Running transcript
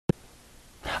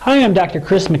Hi, I'm Dr.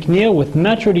 Chris McNeil with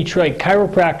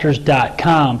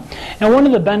MetroDetroitChiropractors.com. And one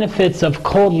of the benefits of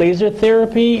cold laser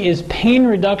therapy is pain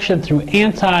reduction through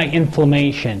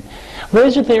anti-inflammation.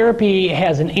 Laser therapy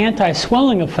has an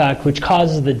anti-swelling effect which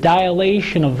causes the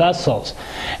dilation of vessels.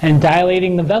 And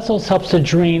dilating the vessels helps to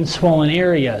drain swollen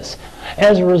areas.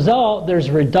 As a result, there's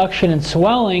a reduction in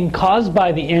swelling caused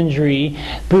by the injury,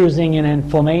 bruising, and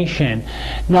inflammation.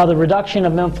 Now, the reduction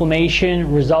of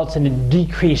inflammation results in a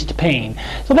decreased pain.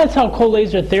 So that's how cold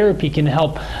laser therapy can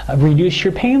help reduce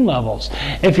your pain levels.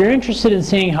 If you're interested in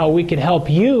seeing how we could help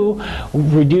you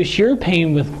reduce your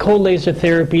pain with cold laser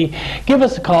therapy, give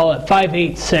us a call at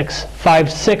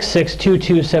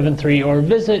 586-566-2273 or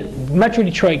visit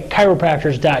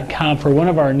MetroDetroitChiropractors.com for one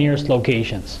of our nearest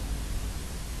locations.